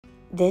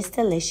This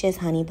delicious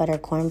honey butter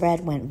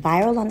cornbread went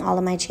viral on all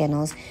of my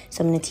channels,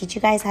 so I'm going to teach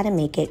you guys how to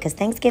make it because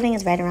Thanksgiving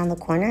is right around the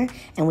corner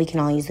and we can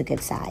all use a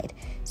good side.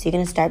 So you're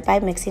going to start by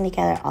mixing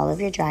together all of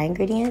your dry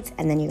ingredients,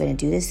 and then you're going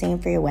to do the same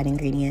for your wet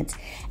ingredients,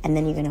 and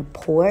then you're going to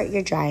pour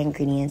your dry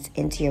ingredients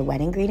into your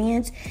wet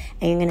ingredients,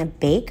 and you're going to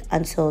bake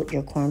until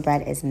your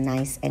cornbread is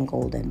nice and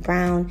golden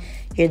brown.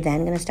 You're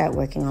then going to start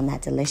working on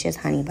that delicious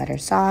honey butter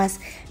sauce.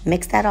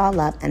 Mix that all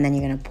up, and then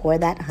you're going to pour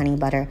that honey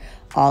butter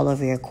all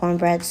over your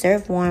cornbread.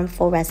 Serve warm.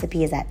 Full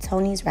recipe is at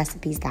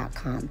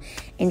tonysrecipes.com.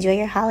 Enjoy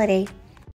your holiday.